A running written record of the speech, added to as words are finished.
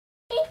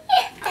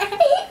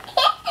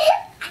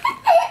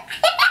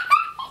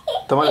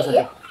Toma los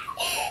anteojos.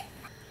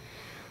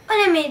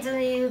 Hola amiguitos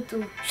de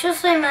YouTube, yo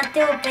soy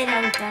Mateo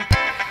Peralta.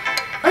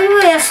 Hoy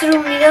voy a hacer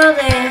un video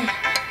de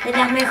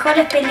las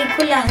mejores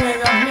películas de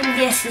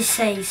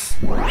 2016.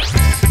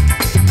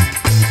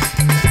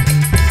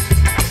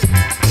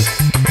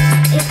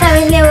 Esta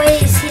vez le voy a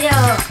decir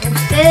a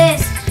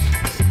ustedes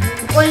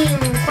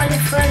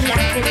cuáles fueron las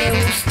que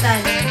me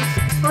gustaron.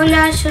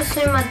 Hola, yo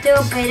soy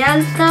Mateo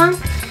Peralta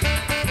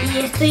y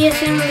estoy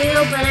haciendo un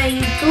video para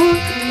YouTube.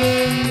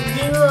 Les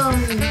digo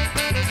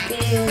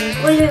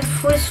cuál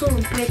fue su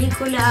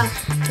película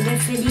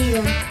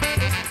preferida.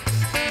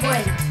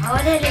 Bueno,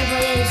 ahora les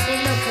voy a decir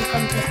lo que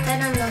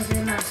contestaron los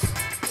demás.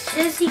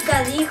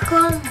 Jessica dijo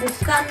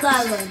Buscando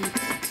a Dory.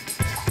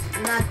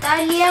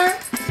 Natalia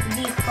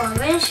dijo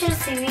Avengers,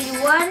 Civil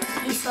War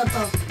y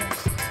Zootopia.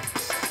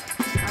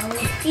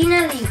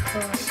 Agustina dijo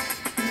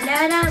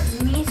Lara,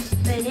 Miss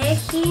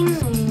Perejin,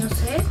 no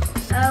sé,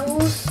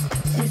 Agus,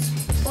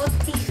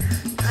 Spotig,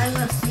 algo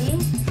así.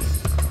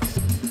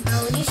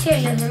 Mauricio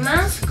y los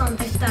demás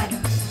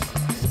contestaron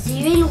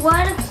Civil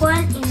War,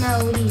 Juan y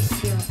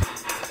Mauricio.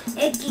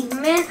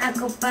 X-Men,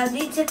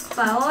 Apocalipsis,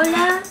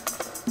 Paola.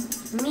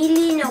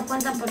 Mili no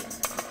cuenta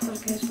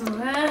porque es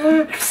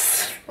mujer.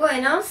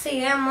 Bueno,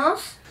 sigamos.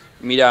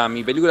 Mira,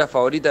 mi película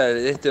favorita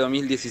de este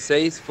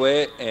 2016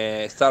 fue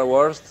Star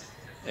Wars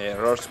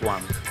Rogue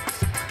One.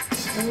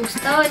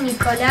 Gustavo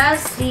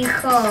Nicolás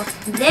dijo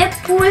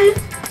Deadpool.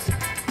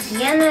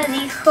 Diana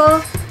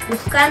dijo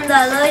Buscando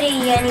a Dory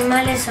y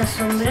Animales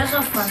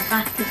Asombrosos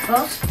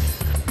Fantásticos.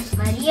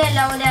 María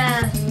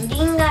Laura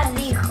Bringas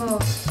dijo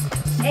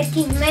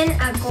X-Men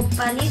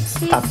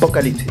Apocalipsis.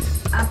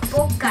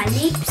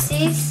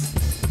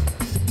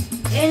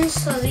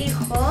 Enzo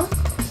dijo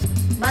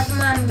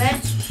Batman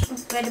vs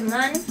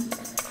Superman.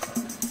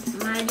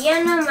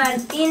 Mariano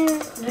Martín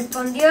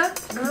respondió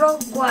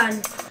Rogue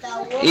One.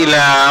 Y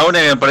la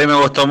única que por ahí me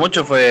gustó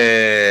mucho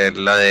fue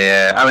la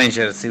de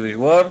Avengers Civil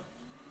War.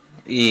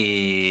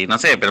 Y no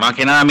sé, pero más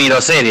que nada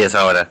miro series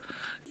ahora.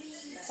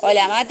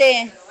 Hola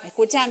Mate,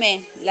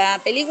 escúchame, la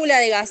película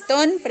de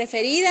Gastón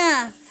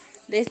preferida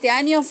de este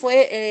año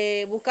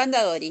fue Buscando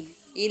a Dory.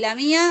 Y la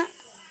mía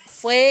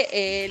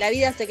fue La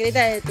vida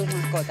secreta de tus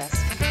mascotas.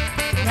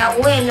 Mi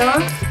abuelo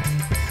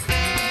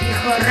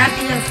dijo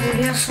Rápido y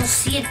Furioso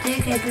 7,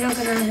 que creo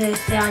que no es de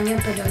este año,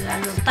 pero la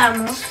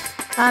anotamos.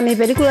 Mi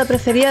película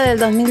preferida del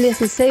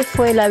 2016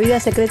 fue La vida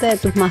secreta de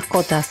tus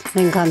mascotas.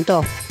 Me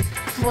encantó.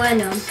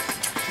 Bueno,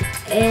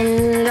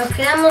 nos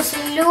quedamos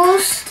sin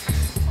luz.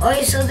 Hoy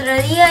es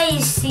otro día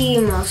y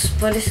seguimos.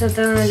 Por eso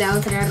tengo la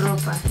otra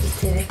ropa,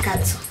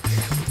 descalzo.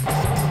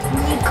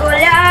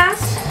 Nicolás,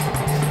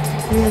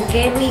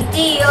 que es mi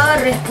tío,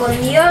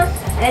 respondió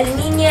El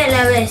niño y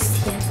la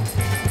bestia.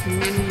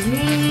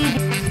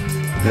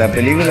 La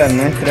película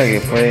nuestra, que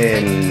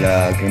fue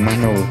la que más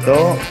nos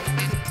gustó,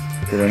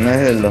 pero no es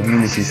del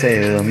 2016, es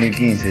de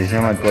 2015, se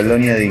llama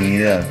Colonia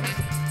Dignidad.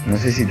 No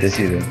sé si te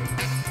sirve.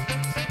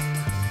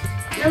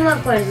 No me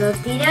acuerdo,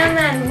 tirame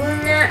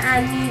alguna.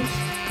 A mí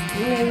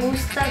me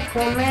gusta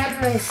comer,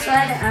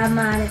 rezar,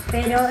 amar,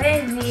 pero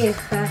es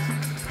vieja.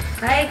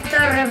 A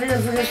Héctor Rápido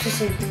Furioso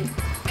 7.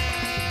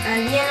 A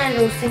Diana le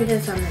gustó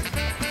intensamente.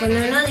 Bueno,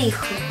 no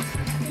dijo.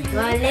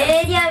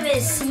 Valeria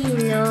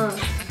Vecino.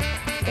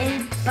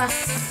 El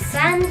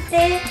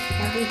pasante,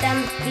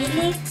 Capitán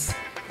Felix.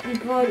 Y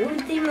por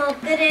último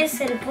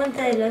 3, El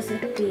puente de los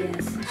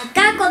espías.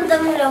 Acá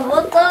contamos los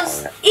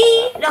votos y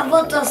los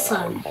votos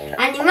son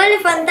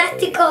Animales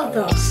Fantásticos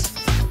 2,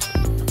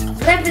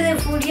 Rápido y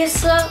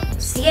Furioso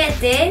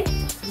 7,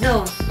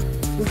 2,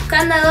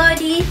 Buscando a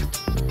Dory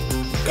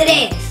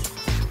 3,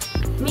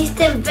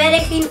 Mr.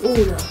 Perejin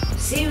 1,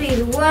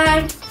 Civil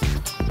War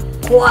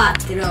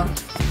 4,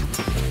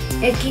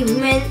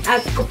 X-Men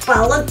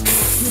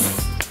Apocalipsis,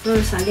 no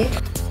me sale,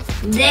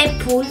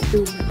 Deadpool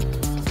 1,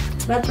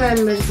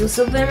 Batman vs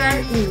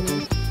Superman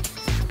 1,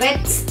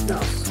 Pets 2,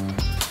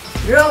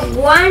 Rogue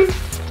One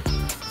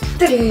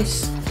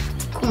 3.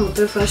 ¿Cómo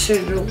te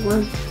fallé, Rogue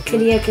One?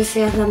 Quería que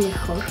seas la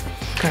mejor.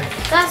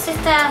 Todas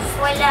estas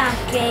fue las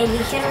que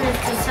eligieron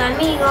nuestros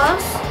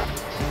amigos,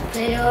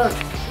 pero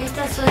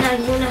estas son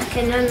algunas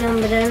que no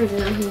nombraron de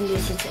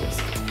 2016.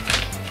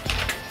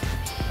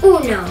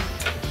 1.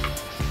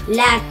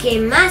 La que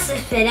más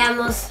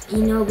esperamos y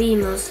no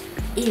vimos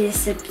y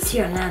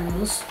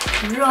decepcionamos,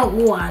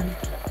 Rogue One.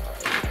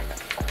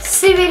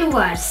 Civil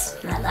Wars,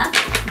 nada.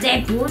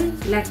 Deadpool,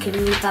 la que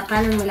mi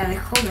papá no me la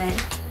dejó ver,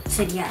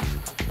 sería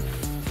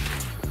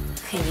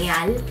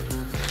genial,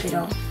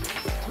 pero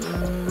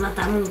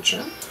mata mucho.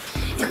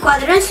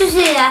 Escuadrón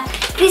Suicida,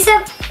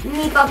 esa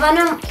mi papá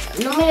no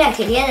me la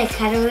quería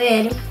dejar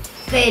ver,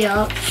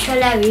 pero yo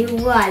la vi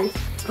igual,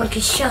 porque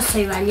yo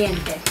soy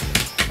valiente.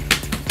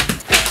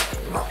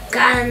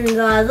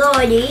 Buscando a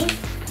Dory,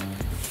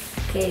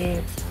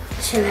 que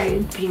yo la vi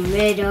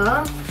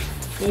primero,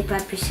 y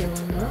papi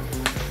segundo.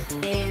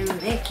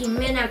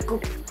 X-Men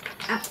Apocalipsis,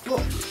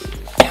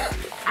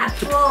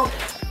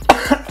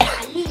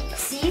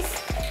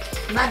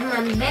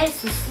 Batman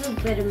vs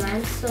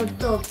Superman,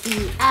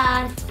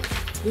 Zootopia,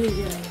 libro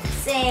de la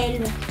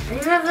selva,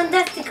 Animales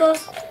Fantásticos,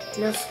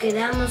 nos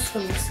quedamos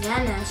con las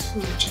ganas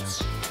muchas.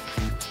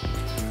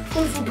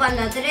 Kung Fu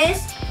Panda 3,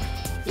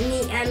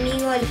 Mi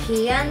amigo el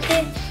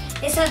gigante,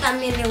 esa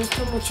también le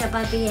gustó mucho a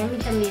papi y a mí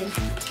también.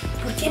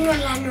 ¿Por qué no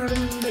la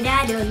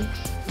nombraron?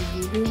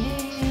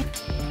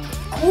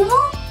 ¿Cubo?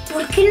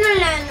 ¿Por qué no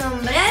la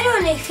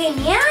nombraron? Es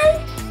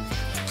genial.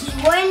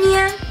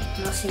 Kigüeña,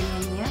 no sé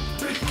Kigüeña.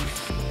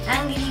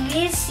 Angry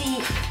Birds y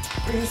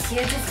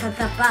 18 está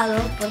tapado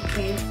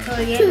porque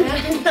todavía no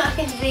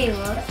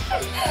hicimos,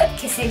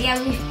 que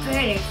serían mis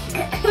peores.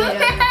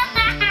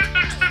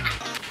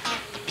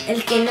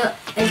 Pero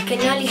el que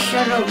no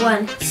eligió Rogue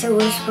One,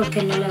 seguro es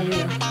porque no la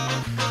vio.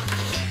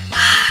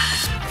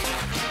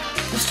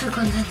 No estoy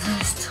contento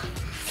de esto.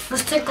 No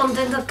estoy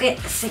contento que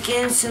se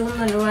quede en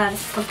segundo lugar,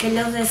 porque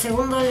los de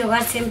segundo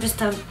lugar siempre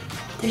están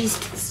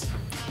tristes.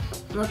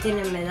 No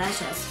tienen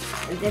medallas.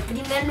 El de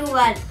primer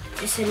lugar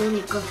es el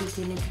único que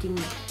tiene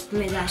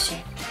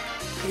medalla.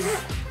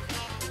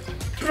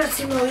 El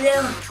próximo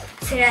video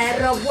será de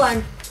Rogue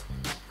One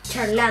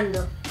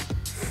charlando.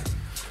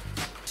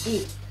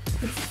 Y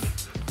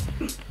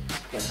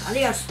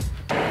adiós.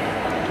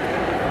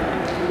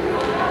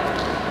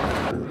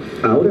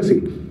 Ahora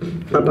sí,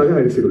 apaga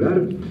el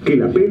celular que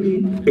la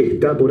peli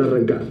está por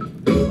arrancar.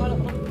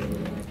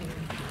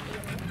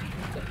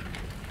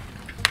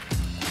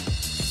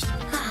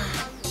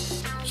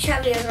 Ya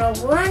vi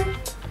Rogue One.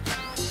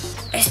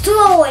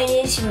 Estuvo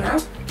buenísima.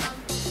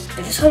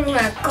 Pero solo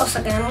una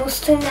cosa que no me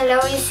gustó y no la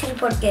voy a decir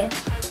porque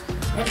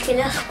el que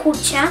la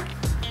escucha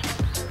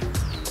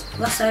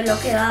va a saber lo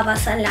que va a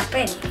pasar en la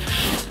peli.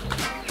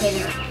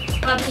 Pero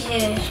papi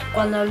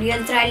cuando vio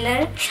el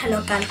tráiler ya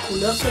lo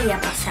calculó que iba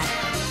a pasar.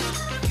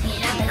 Es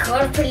la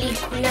mejor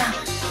película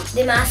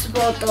de más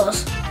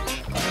votos.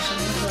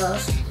 Conocemos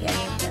dos y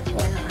Anita.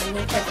 Bueno,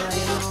 Anita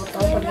todavía no votó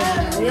porque no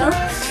la vio.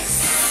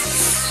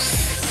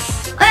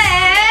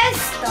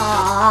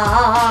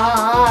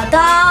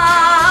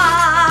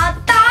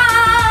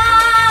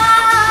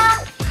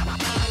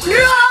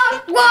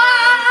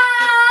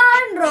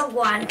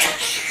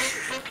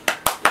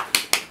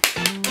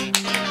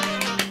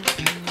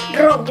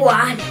 Rogue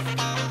One.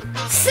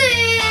 Sí,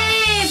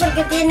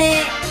 porque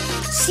tiene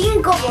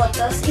 5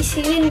 votos y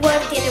Civil War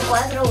tiene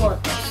 4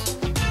 votos.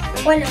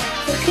 Bueno,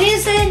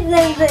 suscríbanse,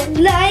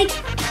 denle like,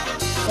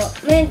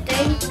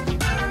 comenten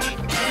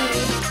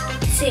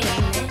y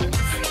síganme.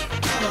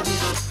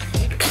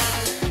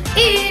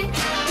 Y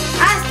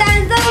hasta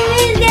el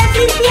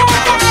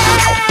 2017.